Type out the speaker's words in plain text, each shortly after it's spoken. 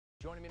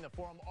Joining me in the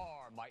forum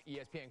are my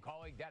ESPN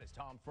colleague, that is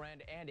Tom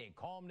Friend, and a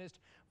columnist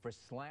for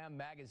Slam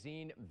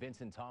Magazine,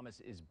 Vincent Thomas,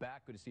 is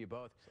back. Good to see you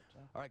both.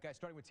 All right, guys,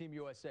 starting with Team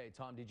USA.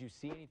 Tom, did you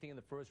see anything in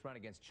the first round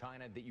against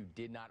China that you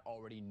did not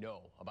already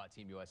know about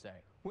Team USA?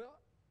 Well,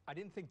 I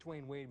didn't think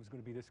Dwayne Wade was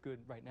going to be this good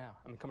right now.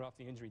 I mean, coming off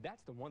the injury,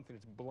 that's the one thing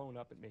that's blown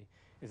up at me,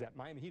 is that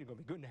Miami Heat are going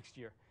to be good next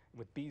year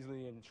with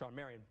Beasley and Shawn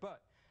Marion.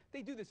 But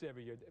they do this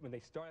every year. When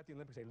they start at the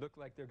Olympics, they look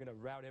like they're going to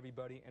rout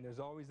everybody, and there's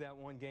always that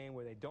one game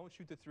where they don't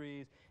shoot the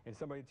threes, and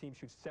somebody on the team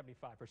shoots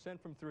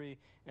 75% from three,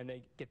 and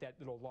they get that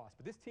little loss.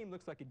 But this team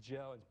looks like it's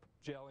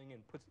gelling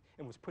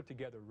and was put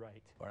together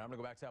right. All right, I'm going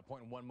to go back to that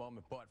point in one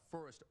moment, but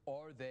first,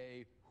 are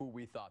they who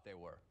we thought they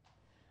were?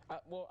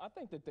 Well, I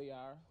think that they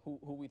are who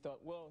we thought.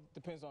 Well,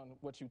 depends on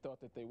what you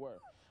thought that they were.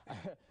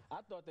 I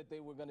thought that they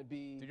were going to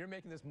be. Dude, you're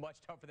making this much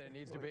tougher than it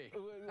needs to be.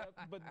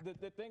 But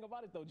the thing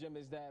about it, though, Jim,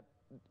 is that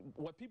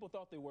what people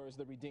thought they were is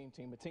the redeemed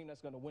team, a team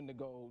that's going to win the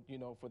gold, you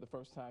know, for the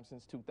first time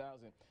since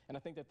 2000. And I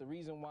think that the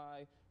reason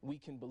why we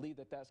can believe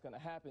that that's going to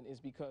happen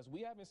is because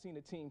we haven't seen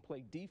a team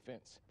play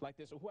defense like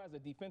this, or who has a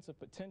defensive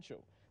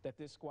potential that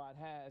this squad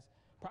has,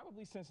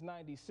 probably since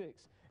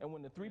 '96. And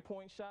when the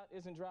three-point shot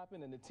isn't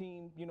dropping and the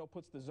team, you know,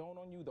 puts the zone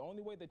on you, the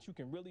only way that you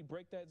can really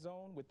break that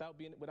zone without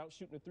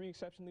shooting the three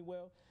exceptionally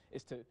well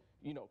is to,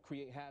 you know,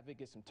 create havoc,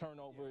 get some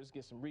turnovers,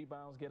 get some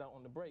rebounds, get out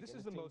on the break. This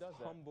is the most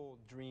humble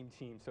dream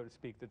team, so to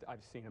speak, that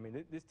I've seen. I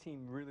mean, this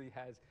team really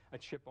has a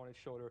chip on its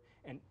shoulder,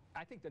 and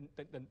I think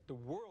the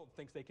world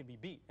thinks they can be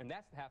beat, and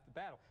that's half the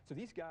battle. So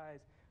these guys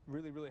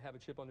really have a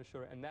chip on their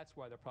shoulder, and that's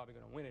why they're probably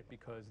going to win it,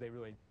 because they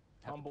really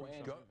humble.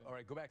 All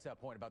right, go back to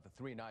that point about the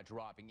three not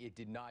dropping. It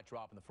did not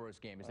drop in the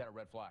first game. Is that a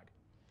red flag?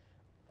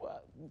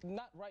 Well,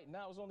 not right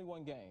now. It's only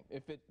one game.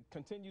 If it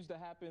continues to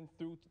happen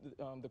through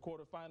the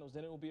quarterfinals,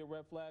 then it will be a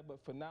red flag.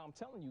 But for now, I'm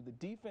telling you, the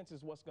defense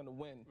is what's going to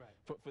win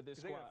for this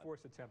squad. They got to force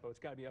the tempo. It's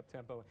got to be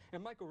up-tempo.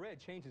 And Michael Redd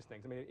changes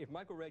things. I mean, if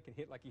Michael Redd can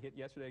hit like he hit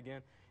yesterday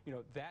again, you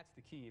know, that's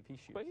the key if he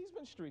shoots. But he's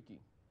been streaky.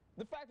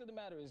 The fact of the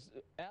matter is,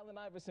 Allen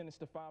Iverson and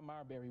Stephon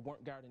Marbury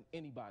weren't guarding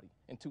anybody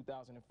in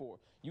 2004.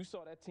 You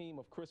saw that team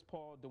of Chris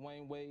Paul,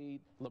 Dwayne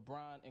Wade,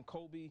 LeBron, and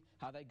Kobe,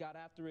 how they got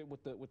after it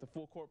with the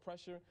full court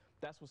pressure.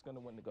 That's what's going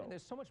to win the gold. And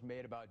there's so much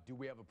made about, do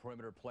we have a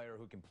perimeter player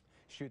who can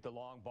shoot the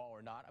long ball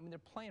or not? I mean, they're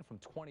playing from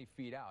 20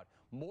 feet out.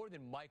 More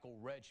than Michael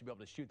Redd should be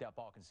able to shoot that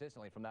ball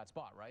consistently from that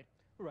spot, right?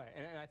 Right,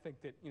 and I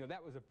think that, you know,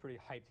 that was a pretty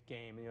hyped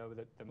game, you know, with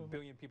the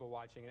billion people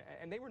watching,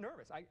 and they were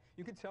nervous.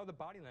 You could tell the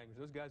body language.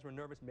 Those guys were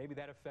nervous. Maybe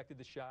that affected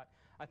the shot.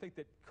 I think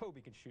that Kobe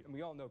can shoot, and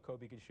we all know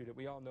Kobe can shoot it.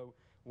 We all know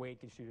Wade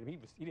can shoot it. He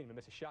didn't even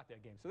miss a shot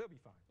that game, so they'll be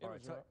fine. All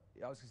right, so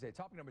I was going to say,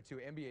 topic number 2,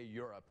 NBA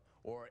Europe,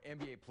 or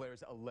NBA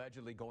players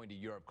allegedly going to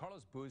Europe.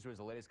 Carlos Boozer is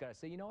the latest guy to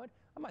say, you know what,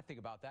 I might think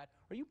about that.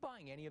 Are you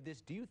buying any of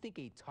this? Do you think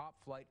a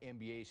top-flight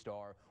NBA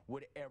star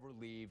would ever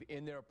leave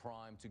in their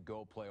prime to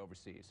go play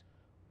overseas?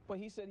 But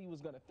he said he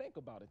was going to think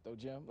about it, though,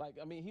 Jim. Like,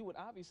 I mean, he would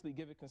obviously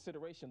give it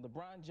consideration.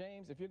 LeBron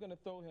James, if you're going to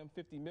throw him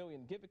 $50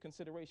 million, give it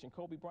consideration.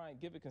 Kobe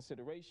Bryant, give it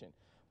consideration.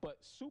 But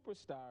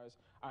superstars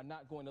are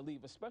not going to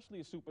leave, especially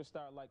a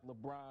superstar like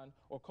LeBron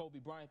or Kobe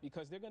Bryant,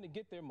 because they're going to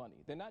get their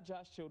money. They're not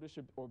Josh Childress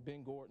or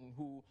Ben Gordon,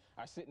 who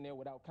are sitting there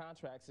without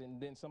contracts,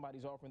 and then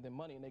somebody's offering them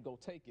money and they go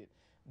take it.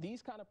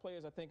 These kind of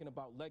players are thinking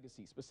about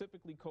legacy,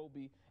 specifically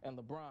Kobe and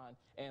LeBron,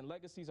 and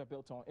legacies are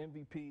built on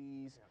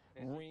MVPs,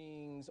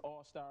 rings,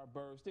 all-star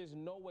berths. There's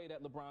no way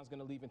that LeBron's going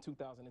to leave in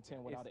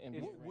 2010 without an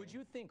NBA ring. Would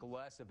you think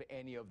less of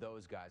any of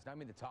those guys? And I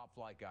mean the top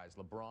flight guys,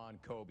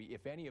 LeBron, Kobe,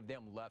 if any of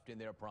them left in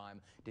their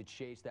prime to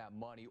chase that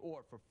money,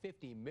 or for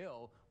 50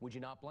 mil, would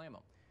you not blame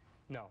them?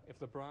 No. If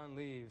LeBron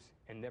leaves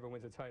and never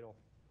wins a title,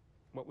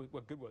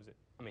 what good was it?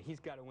 I mean,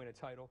 he's got to win a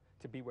title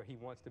to be where he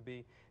wants to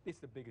be. It's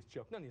the biggest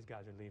joke. None of these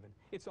guys are leaving.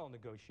 It's all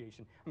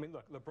negotiation. I mean,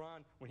 look,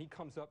 LeBron, when he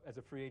comes up as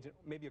a free agent,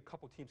 maybe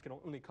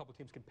only a couple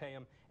teams can pay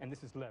him, and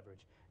this is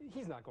leverage.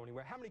 He's not going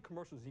anywhere. How many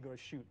commercials is he going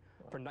to shoot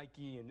for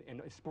Nike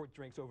and sport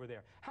drinks over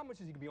there? How much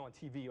is he going to be on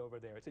TV over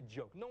there? It's a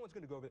joke. No one's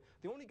going to go over there.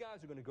 The only guys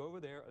who are going to go over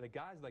there are the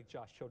guys like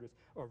Josh Childress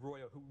or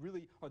Royo, who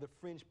really are the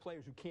fringe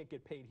players who can't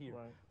get paid here.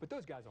 Right. But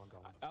those guys aren't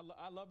going.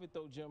 I love it,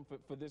 though, Jim,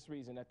 for this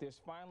reason, that there's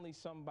finally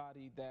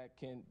somebody that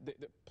can, the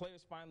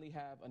players finally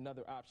have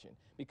another option,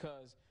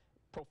 because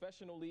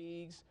professional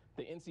leagues,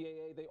 the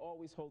NCAA, they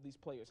always hold these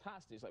players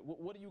hostage. Like,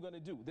 what are you going to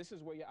do? This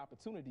is where your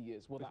opportunity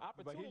is. Well, the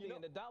opportunity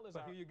and the dollars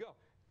are. But here you go.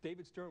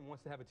 David Stern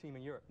wants to have a team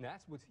in Europe. Now,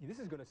 this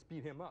is going to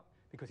speed him up,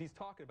 because he's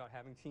talking about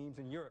having teams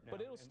in Europe now.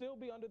 But it'll still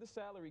be under the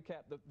salary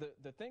cap.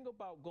 The thing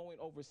about going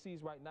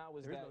overseas right now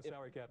is there is no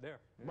salary cap there.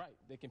 Right.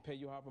 They can pay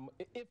you however much,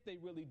 if they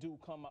really do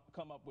come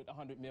up with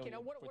 $100 million. You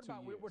know, what for 2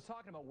 about, years. we're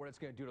talking about what it's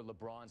going to do to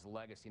LeBron's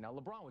legacy. Now,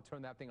 LeBron would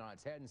turn that thing on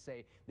its head and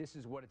say, this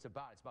is what it's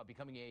about. It's about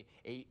becoming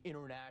a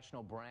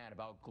international brand,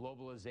 about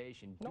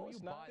globalization. No, do it's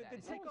you not. buy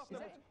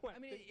that? I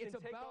mean, it's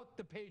about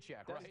the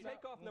paycheck, right?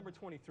 Take off number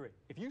 23.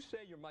 If you say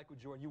you're Michael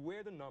Jordan, you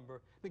wear the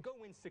number, then go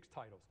win 6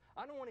 titles.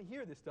 I don't want to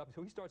hear this stuff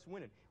until he starts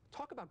winning.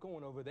 Talk about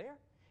going over there.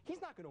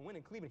 He's not going to win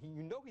in Cleveland.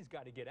 You know he's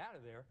got to get out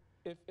of there.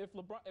 If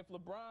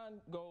LeBron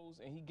goes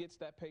and he gets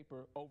that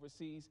paper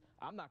overseas,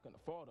 I'm not going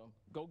to fault him.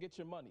 Go get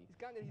your money.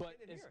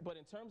 But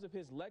in terms of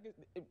his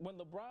legacy, when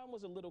LeBron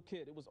was a little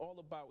kid, it was all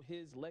about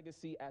his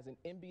legacy as an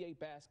NBA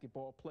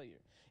basketball player.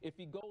 If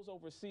he goes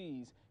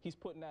overseas, he's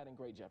putting that in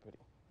great jeopardy.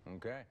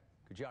 Okay.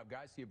 Good job,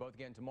 guys. See you both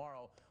again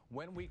tomorrow.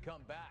 When we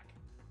come back,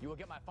 you will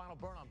get my final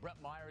burn on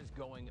Brett Myers,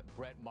 going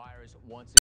Brett Myers once again.